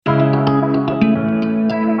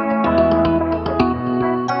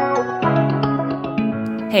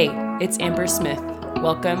Hey, it's Amber Smith.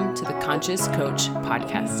 Welcome to the Conscious Coach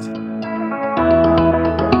Podcast.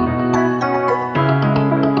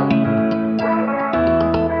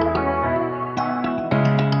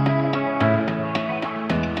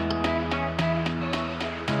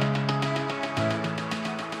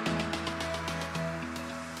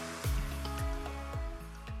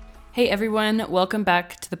 Hey everyone, welcome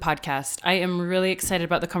back to the podcast. I am really excited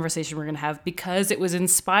about the conversation we're going to have because it was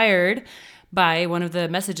inspired by one of the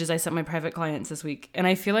messages I sent my private clients this week. And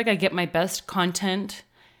I feel like I get my best content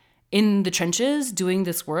in the trenches doing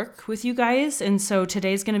this work with you guys. And so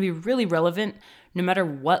today's going to be really relevant no matter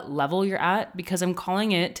what level you're at, because I'm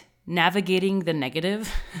calling it navigating the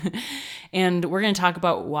negative. And we're going to talk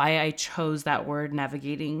about why I chose that word,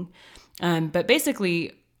 navigating. But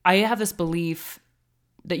basically, I have this belief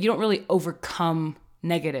that you don't really overcome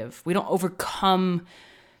negative. We don't overcome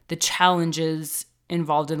the challenges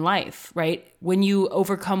involved in life, right? When you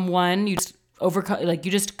overcome one, you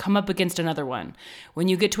just come up against another one. When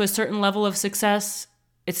you get to a certain level of success,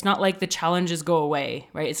 it's not like the challenges go away,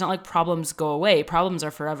 right? It's not like problems go away. Problems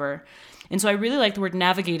are forever. And so I really like the word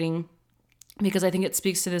navigating because I think it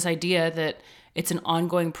speaks to this idea that it's an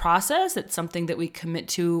ongoing process. It's something that we commit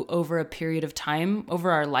to over a period of time,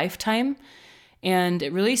 over our lifetime. And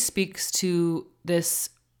it really speaks to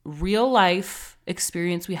this real life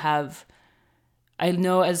experience we have. I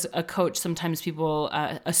know as a coach, sometimes people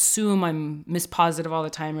assume I'm Miss Positive all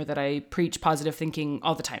the time or that I preach positive thinking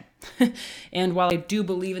all the time. And while I do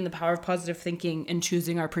believe in the power of positive thinking and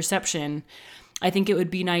choosing our perception, I think it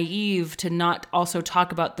would be naive to not also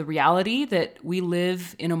talk about the reality that we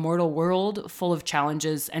live in a mortal world full of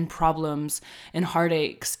challenges and problems and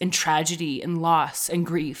heartaches and tragedy and loss and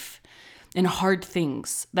grief and hard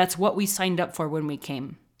things. That's what we signed up for when we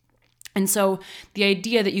came. And so the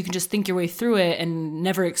idea that you can just think your way through it and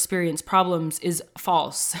never experience problems is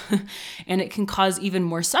false. And it can cause even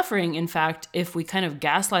more suffering, in fact, if we kind of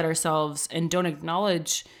gaslight ourselves and don't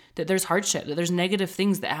acknowledge that there's hardship, that there's negative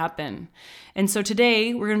things that happen. And so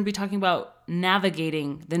today we're going to be talking about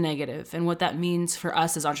navigating the negative and what that means for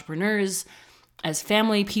us as entrepreneurs, as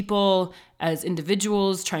family people, as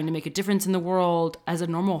individuals trying to make a difference in the world, as a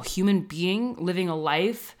normal human being living a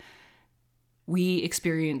life. We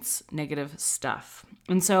experience negative stuff.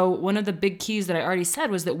 And so one of the big keys that I already said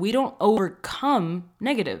was that we don't overcome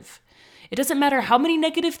negative. It doesn't matter how many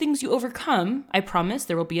negative things you overcome, I promise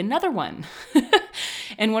there will be another one.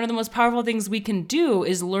 And one of the most powerful things we can do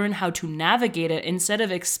is learn how to navigate it instead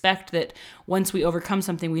of expect that once we overcome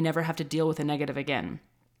something, we never have to deal with a negative again,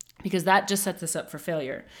 because that just sets us up for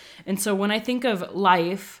failure. And so when I think of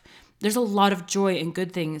life, there's a lot of joy and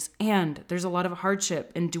good things, and there's a lot of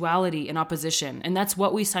hardship and duality and opposition, and that's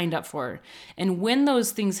what we signed up for. And when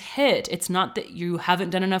those things hit, it's not that you haven't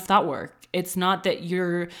done enough thought work. It's not that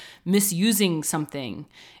you're misusing something.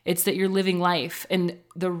 It's that you're living life. And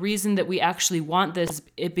the reason that we actually want this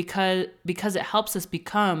is because it helps us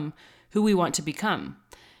become who we want to become.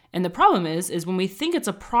 And the problem is when we think it's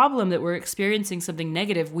a problem that we're experiencing something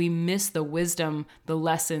negative, we miss the wisdom, the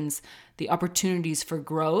lessons, the opportunities for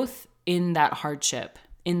growth in that hardship,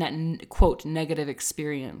 in that quote negative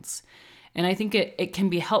experience. And I think it can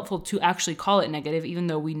be helpful to actually call it negative, even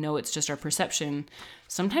though we know it's just our perception.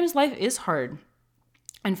 Sometimes life is hard.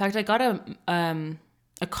 In fact, I got a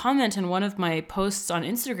comment in one of my posts on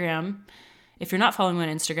Instagram. If you're not following me on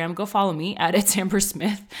Instagram, go follow me at It's Amber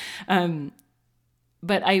Smith.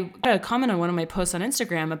 But I got a comment on one of my posts on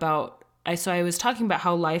Instagram so I was talking about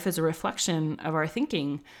how life is a reflection of our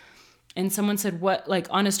thinking. And someone said,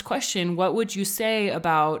 honest question, what would you say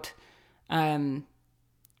about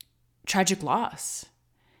tragic loss?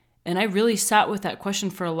 And I really sat with that question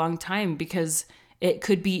for a long time, because it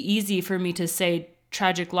could be easy for me to say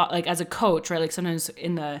tragic loss, like as a coach, right? Like sometimes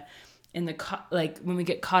when we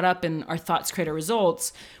get caught up in our thoughts create our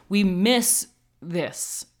results, we miss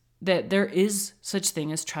this, that there is such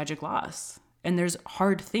thing as tragic loss. And there's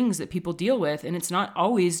hard things that people deal with. And it's not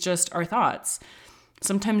always just our thoughts.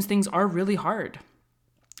 Sometimes things are really hard.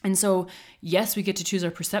 And so, yes, we get to choose our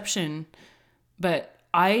perception. But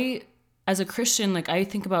as a Christian, I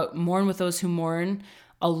think about mourn with those who mourn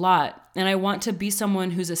a lot. And I want to be someone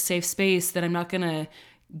who's a safe space, that I'm not going to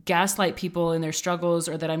gaslight people in their struggles,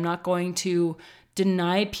 or that I'm not going to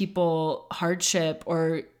deny people hardship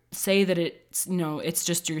or say that it's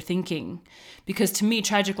just your thinking. Because to me,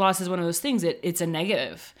 tragic loss is one of those things that it's a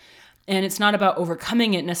negative. And it's not about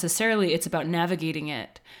overcoming it necessarily. It's about navigating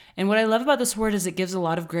it. And what I love about this word is it gives a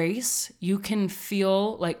lot of grace. You can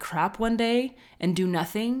feel like crap one day and do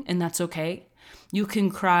nothing, and that's okay. You can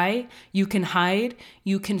cry, you can hide,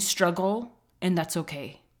 you can struggle, and that's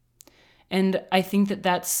okay. And I think that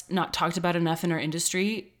that's not talked about enough in our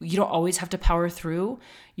industry. You don't always have to power through.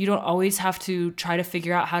 You don't always have to try to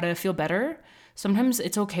figure out how to feel better. Sometimes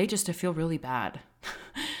it's okay just to feel really bad.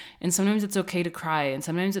 And sometimes it's okay to cry. And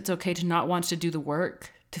sometimes it's okay to not want to do the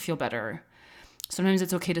work to feel better. Sometimes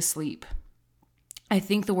it's okay to sleep. I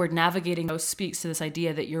think the word navigating though speaks to this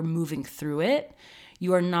idea that you're moving through it.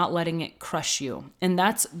 You are not letting it crush you. And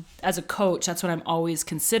that's, as a coach, that's what I'm always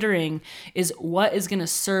considering is what is going to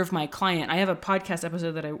serve my client. I have a podcast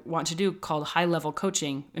episode that I want to do called High Level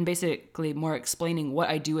Coaching, and basically more explaining what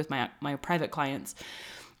I do with my private clients.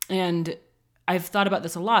 And I've thought about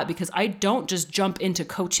this a lot because I don't just jump into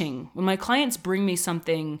coaching. When my clients bring me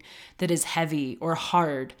something that is heavy or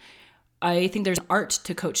hard, I think there's an art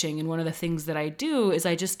to coaching. And one of the things that I do is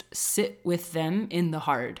I just sit with them in the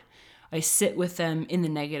hard. I sit with them in the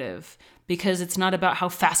negative, because it's not about how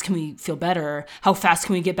fast can we feel better, how fast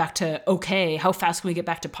can we get back to okay, how fast can we get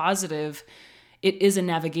back to positive. It is a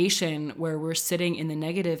navigation where we're sitting in the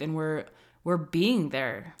negative and we're being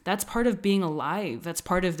there. That's part of being alive. That's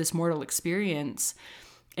part of this mortal experience.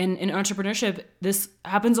 And in entrepreneurship, this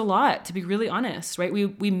happens a lot, to be really honest, right?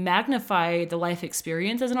 We magnify the life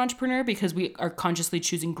experience as an entrepreneur because we are consciously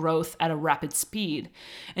choosing growth at a rapid speed.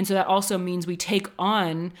 And so that also means we take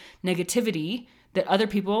on negativity that other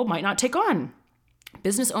people might not take on.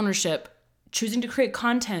 Business ownership, choosing to create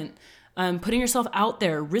content, putting yourself out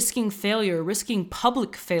there, risking failure, risking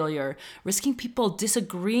public failure, risking people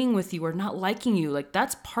disagreeing with you or not liking you. Like,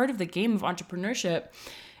 that's part of the game of entrepreneurship.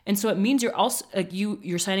 And so it means you're also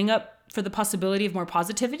you're signing up for the possibility of more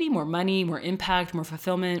positivity, more money, more impact, more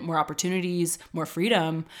fulfillment, more opportunities, more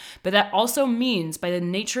freedom. But that also means, by the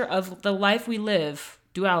nature of the life we live,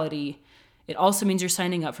 duality, it also means you're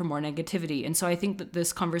signing up for more negativity. And so I think that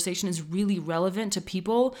this conversation is really relevant to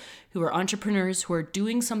people who are entrepreneurs, who are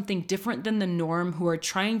doing something different than the norm, who are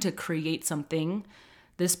trying to create something.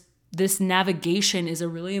 This navigation is a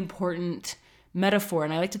really important metaphor.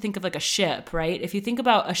 And I like to think of like a ship, right? If you think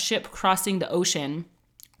about a ship crossing the ocean,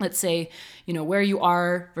 let's say, where you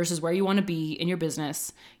are versus where you want to be in your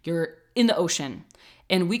business, you're in the ocean.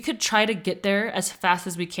 And we could try to get there as fast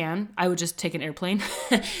as we can. I would just take an airplane.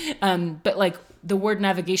 But like the word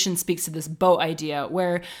navigation speaks to this boat idea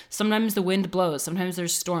where sometimes the wind blows, sometimes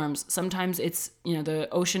there's storms, sometimes it's, the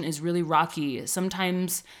ocean is really rocky.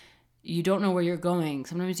 Sometimes you don't know where you're going.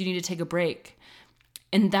 Sometimes you need to take a break.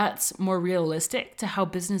 And that's more realistic to how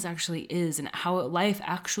business actually is and how life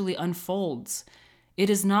actually unfolds. It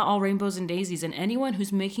is not all rainbows and daisies, and anyone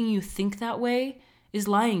who's making you think that way is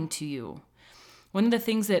lying to you. One of the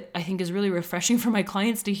things that I think is really refreshing for my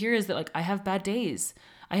clients to hear is that, like, I have bad days.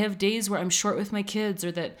 I have days where I'm short with my kids,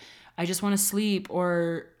 or that I just want to sleep,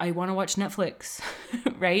 or I want to watch Netflix,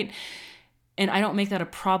 right? And I don't make that a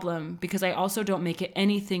problem because I also don't make it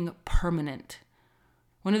anything permanent.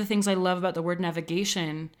 One of the things I love about the word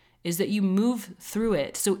navigation is that you move through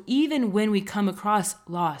it. So even when we come across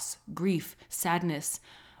loss, grief, sadness,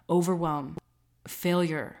 overwhelm,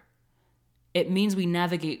 failure, it means we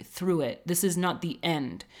navigate through it. This is not the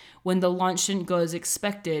end. When the launch didn't go as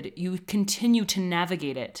expected, you continue to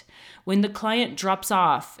navigate it. When the client drops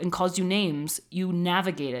off and calls you names, you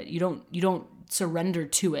navigate it. You don't surrender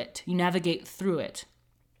to it. You navigate through it.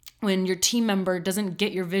 When your team member doesn't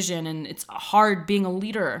get your vision and it's hard being a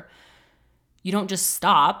leader, you don't just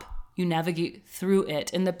stop, you navigate through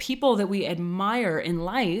it. And the people that we admire in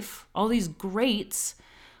life, all these greats,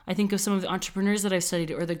 I think of some of the entrepreneurs that I've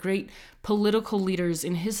studied, or the great political leaders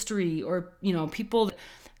in history, or, people that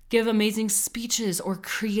give amazing speeches or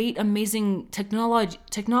create amazing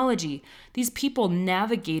technology. These people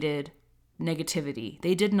navigated negativity.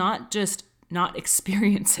 They did not just not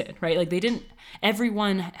experience it, right? Like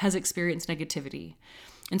everyone has experienced negativity.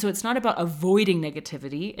 And so it's not about avoiding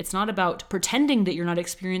negativity. It's not about pretending that you're not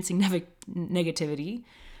experiencing negativity.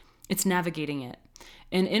 It's navigating it.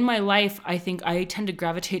 And in my life, I think I tend to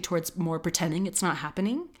gravitate towards more pretending it's not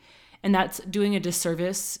happening. And that's doing a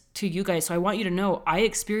disservice to you guys. So I want you to know I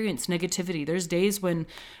experience negativity. There's days when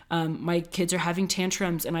my kids are having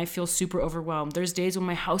tantrums and I feel super overwhelmed. There's days when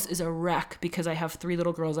my house is a wreck because I have 3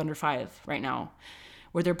 little girls under 5 right now,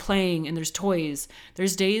 where they're playing and there's toys.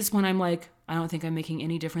 There's days when I'm like, I don't think I'm making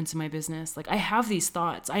any difference in my business. Like, I have these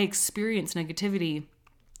thoughts. I experience negativity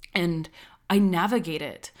and I navigate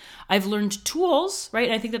it. I've learned tools, right?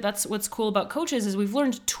 And I think that that's what's cool about coaches is we've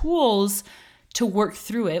learned tools to work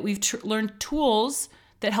through it. We've learned tools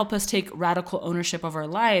that help us take radical ownership of our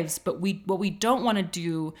lives. But what we don't want to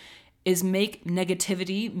do is make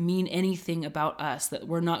negativity mean anything about us, that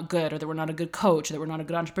we're not good, or that we're not a good coach, or that we're not a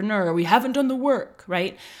good entrepreneur, or we haven't done the work,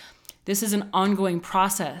 right? This is an ongoing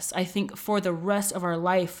process. I think for the rest of our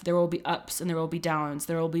life, there will be ups and there will be downs.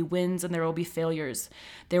 There will be wins and there will be failures.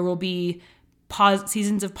 There will be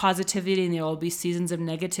seasons of positivity and there will be seasons of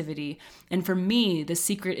negativity. And for me, the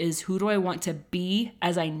secret is, who do I want to be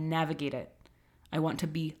as I navigate it? I want to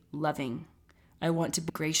be loving. I want to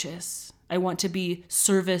be gracious. I want to be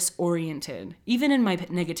service oriented. Even in my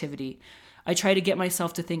negativity, I try to get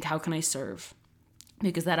myself to think, how can I serve?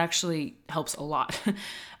 Because that actually helps a lot.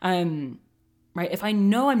 Right? If I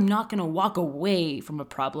know I'm not going to walk away from a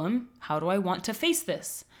problem, how do I want to face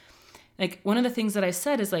this? Like, one of the things that I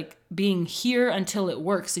said is like being here until it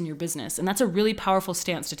works in your business. And that's a really powerful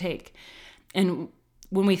stance to take. And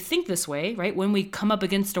when we think this way, right, when we come up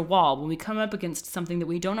against a wall, when we come up against something that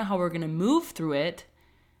we don't know how we're going to move through it,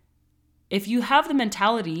 if you have the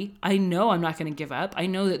mentality, I know I'm not going to give up. I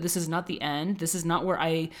know that this is not the end. This is not where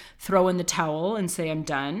I throw in the towel and say I'm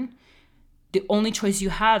done. The only choice you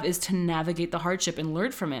have is to navigate the hardship and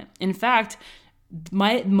learn from it. In fact,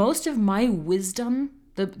 most of my wisdom,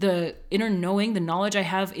 the inner knowing, the knowledge I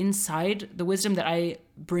have inside, the wisdom that I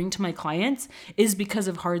bring to my clients is because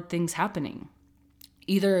of hard things happening,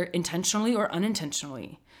 either intentionally or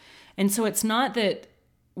unintentionally. And so it's not that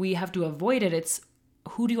we have to avoid it. It's,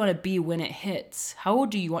 who do you want to be when it hits? How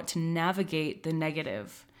do you want to navigate the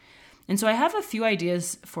negative? And so I have a few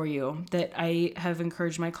ideas for you that I have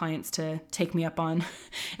encouraged my clients to take me up on.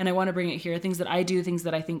 And I want to bring it here. Things that I do, things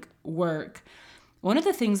that I think work. One of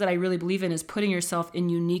the things that I really believe in is putting yourself in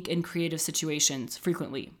unique and creative situations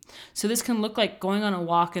frequently. So this can look like going on a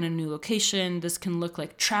walk in a new location. This can look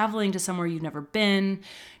like traveling to somewhere you've never been,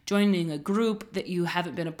 joining a group that you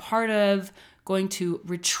haven't been a part of, going to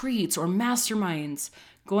retreats or masterminds,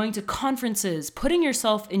 going to conferences, putting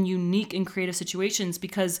yourself in unique and creative situations,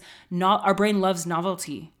 because our brain loves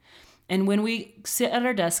novelty. And when we sit at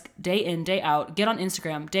our desk day in, day out, get on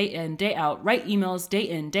Instagram day in, day out, write emails day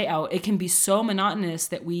in, day out, it can be so monotonous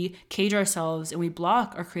that we cage ourselves and we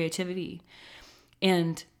block our creativity.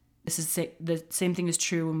 And this is the same thing is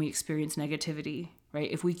true when we experience negativity,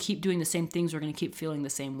 right? If we keep doing the same things, we're going to keep feeling the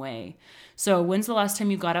same way. So when's the last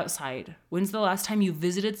time you got outside? When's the last time you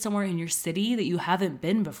visited somewhere in your city that you haven't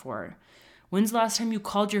been before? When's the last time you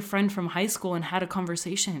called your friend from high school and had a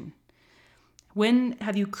conversation? When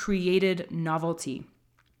have you created novelty?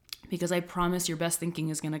 Because I promise your best thinking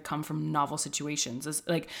is going to come from novel situations.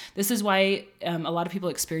 This is why a lot of people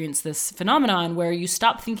experience this phenomenon where you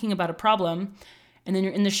stop thinking about a problem and then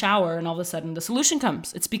you're in the shower and all of a sudden the solution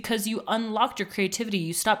comes. It's because you unlocked your creativity.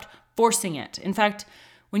 You stopped forcing it. In fact,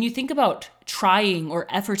 when you think about trying or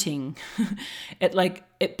efforting,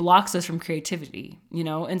 it blocks us from creativity, you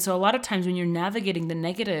know? And so a lot of times when you're navigating the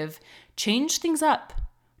negative, change things up.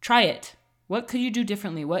 Try it. What could you do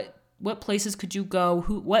differently? What places could you go?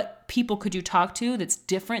 What people could you talk to that's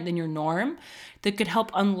different than your norm that could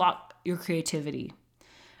help unlock your creativity?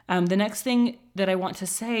 The next thing that I want to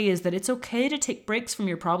say is that it's okay to take breaks from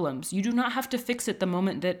your problems. You do not have to fix it the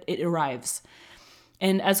moment that it arrives.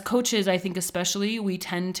 And as coaches, I think especially, we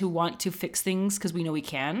tend to want to fix things because we know we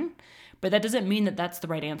can, but that doesn't mean that that's the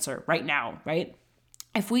right answer right now, right?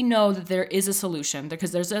 If we know that there is a solution,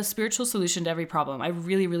 because there's a spiritual solution to every problem, I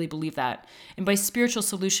really, really believe that. And by spiritual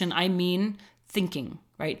solution, I mean thinking,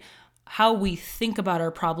 right? How we think about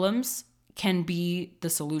our problems can be the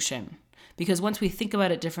solution. Because once we think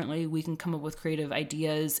about it differently, we can come up with creative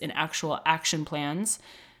ideas and actual action plans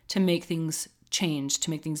to make things change, to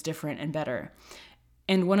make things different and better.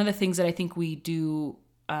 And one of the things that I think we do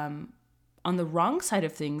on the wrong side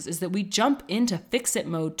of things is that we jump into fix-it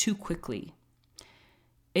mode too quickly.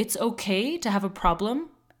 It's okay to have a problem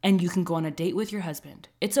and you can go on a date with your husband.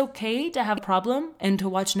 It's okay to have a problem and to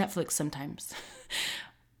watch Netflix sometimes.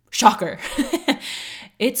 Shocker.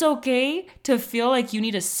 It's okay to feel like you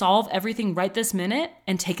need to solve everything right this minute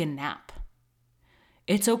and take a nap.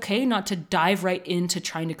 It's okay not to dive right into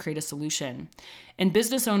trying to create a solution. And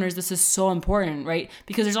business owners, this is so important, right?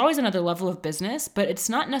 Because there's always another level of business, but it's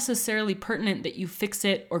not necessarily pertinent that you fix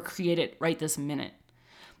it or create it right this minute.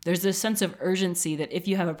 There's this sense of urgency that if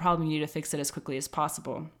you have a problem, you need to fix it as quickly as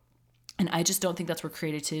possible. And I just don't think that's where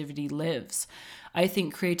creativity lives. I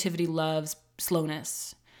think creativity loves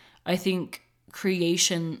slowness. I think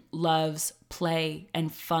creation loves play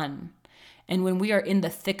and fun. And when we are in the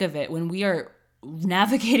thick of it, when we are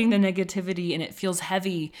navigating the negativity and it feels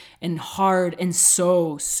heavy and hard and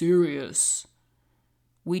so serious,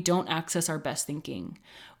 we don't access our best thinking.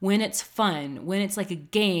 When it's fun, when it's like a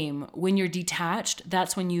game, when you're detached,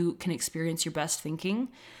 that's when you can experience your best thinking.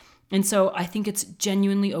 And so I think it's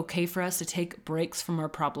genuinely okay for us to take breaks from our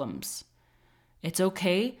problems. It's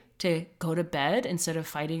okay to go to bed instead of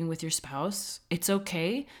fighting with your spouse. It's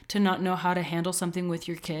okay to not know how to handle something with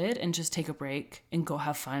your kid and just take a break and go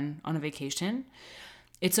have fun on a vacation.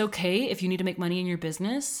 It's okay if you need to make money in your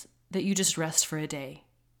business that you just rest for a day.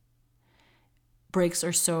 Breaks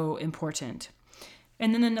are so important.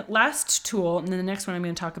 And then the last tool, and then the next one I'm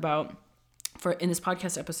going to talk about in this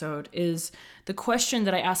podcast episode, is the question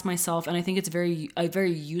that I ask myself, and I think it's a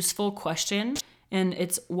very useful question, and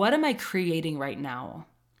it's, what am I creating right now?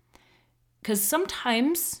 Because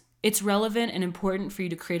sometimes it's relevant and important for you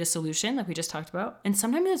to create a solution, like we just talked about, and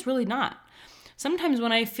sometimes it's really not. Sometimes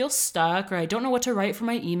when I feel stuck, or I don't know what to write for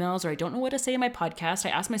my emails, or I don't know what to say in my podcast, I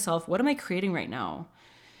ask myself, what am I creating right now?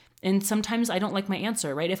 And sometimes I don't like my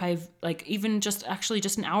answer, right? If I've even just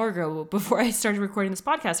an hour ago before I started recording this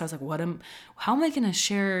podcast, I was like, how am I going to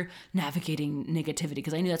share navigating negativity?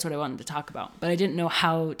 Because I knew that's what I wanted to talk about, but I didn't know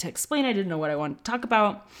how to explain. I didn't know what I wanted to talk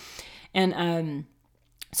about. And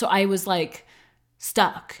so I was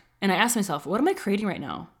stuck, and I asked myself, what am I creating right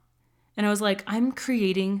now? And I was like, I'm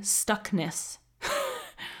creating stuckness.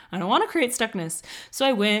 I don't want to create stuckness. So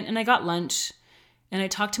I went and I got lunch, and I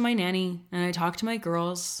talked to my nanny, and I talked to my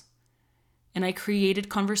girls, and I created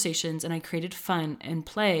conversations, and I created fun and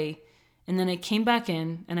play. And then I came back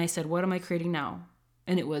in and I said, what am I creating now?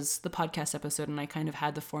 And it was the podcast episode, and I kind of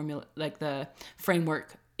had the formula, the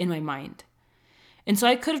framework in my mind. And so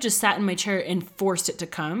I could have just sat in my chair and forced it to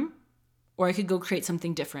come, or I could go create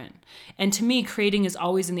something different. And to me, creating is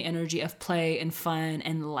always in the energy of play and fun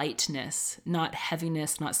and lightness, not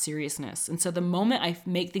heaviness, not seriousness. And so the moment I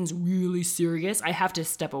make things really serious, I have to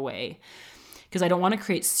step away, because I don't want to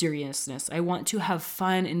create seriousness. I want to have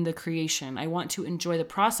fun in the creation. I want to enjoy the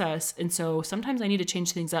process. And so sometimes I need to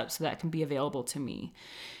change things up so that can be available to me.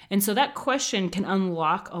 And so that question can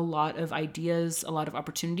unlock a lot of ideas, a lot of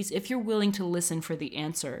opportunities, if you're willing to listen for the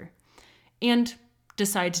answer and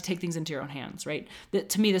decide to take things into your own hands, right? That,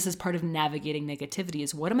 to me, this is part of navigating negativity,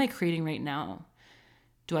 is what am I creating right now?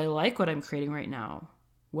 Do I like what I'm creating right now?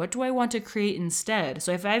 What do I want to create instead?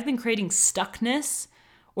 So if I've been creating stuckness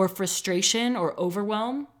or frustration or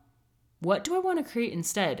overwhelm, what do I want to create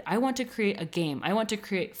instead? I want to create a game. I want to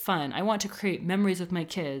create fun. I want to create memories with my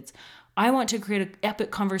kids. I want to create an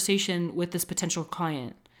epic conversation with this potential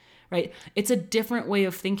client, right? It's a different way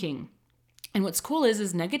of thinking. And what's cool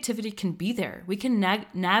is negativity can be there. We can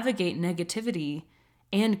navigate negativity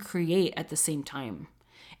and create at the same time.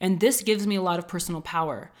 And this gives me a lot of personal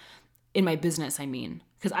power in my business,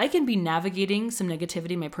 because I can be navigating some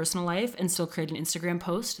negativity in my personal life and still create an Instagram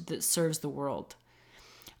post that serves the world.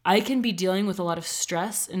 I can be dealing with a lot of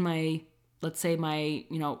stress in my, let's say my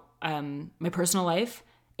personal life,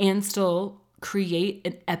 and still create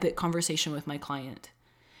an epic conversation with my client.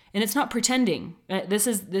 And it's not pretending.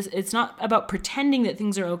 It's not about pretending that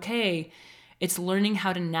things are okay. It's learning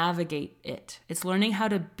how to navigate it. It's learning how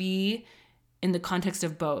to be in the context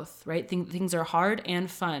of both, right? Things are hard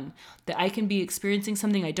and fun. That I can be experiencing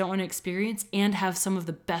something I don't want to experience and have some of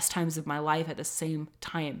the best times of my life at the same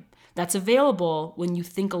time. That's available when you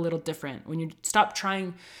think a little different, when you stop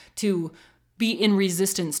trying to be in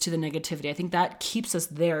resistance to the negativity. I think that keeps us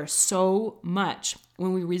there so much.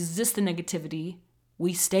 When we resist the negativity,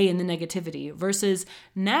 we stay in the negativity, versus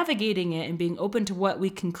navigating it and being open to what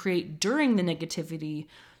we can create during the negativity.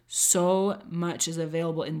 So much is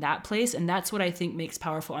available in that place. And that's what I think makes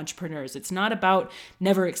powerful entrepreneurs. It's not about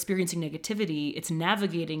never experiencing negativity. It's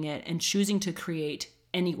navigating it and choosing to create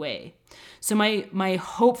anyway. So my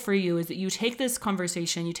hope for you is that you take this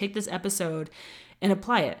conversation, you take this episode and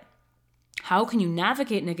apply it. How can you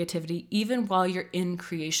navigate negativity even while you're in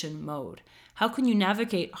creation mode? How can you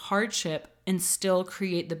navigate hardship and still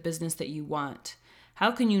create the business that you want?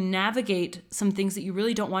 How can you navigate some things that you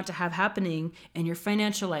really don't want to have happening in your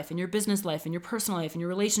financial life, in your business life, in your personal life, in your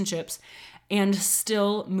relationships, and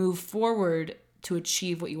still move forward to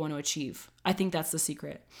achieve what you want to achieve? I think that's the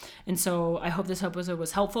secret. And so I hope this episode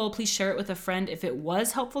was helpful. Please share it with a friend if it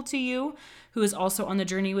was helpful to you, who is also on the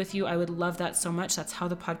journey with you. I would love that so much. That's how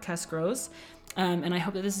the podcast grows. And I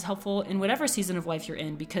hope that this is helpful in whatever season of life you're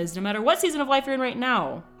in, because no matter what season of life you're in right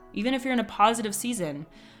now, even if you're in a positive season,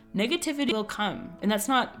 negativity will come. And that's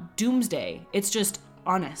not doomsday. It's just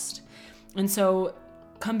honest. And so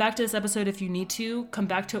come back to this episode if you need to. Come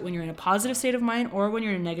back to it when you're in a positive state of mind or when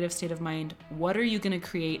you're in a negative state of mind. What are you going to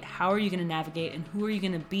create? How are you going to navigate? And who are you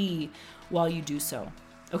going to be while you do so?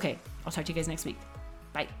 Okay, I'll talk to you guys next week.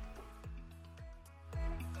 Bye.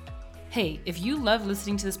 Hey, if you love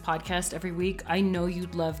listening to this podcast every week, I know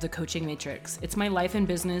you'd love the Coaching Matrix. It's my life and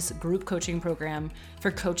business group coaching program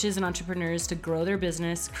for coaches and entrepreneurs to grow their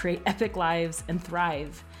business, create epic lives, and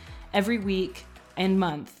thrive. Every week and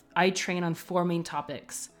month, I train on 4 main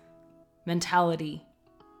topics: mentality,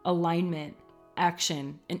 alignment,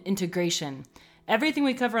 action, and integration. Everything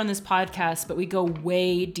we cover on this podcast, but we go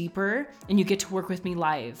way deeper and you get to work with me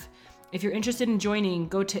live. If you're interested in joining,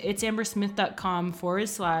 go to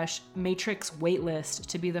itsambersmith.com/matrix waitlist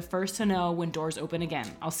to be the first to know when doors open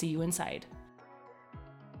again. I'll see you inside.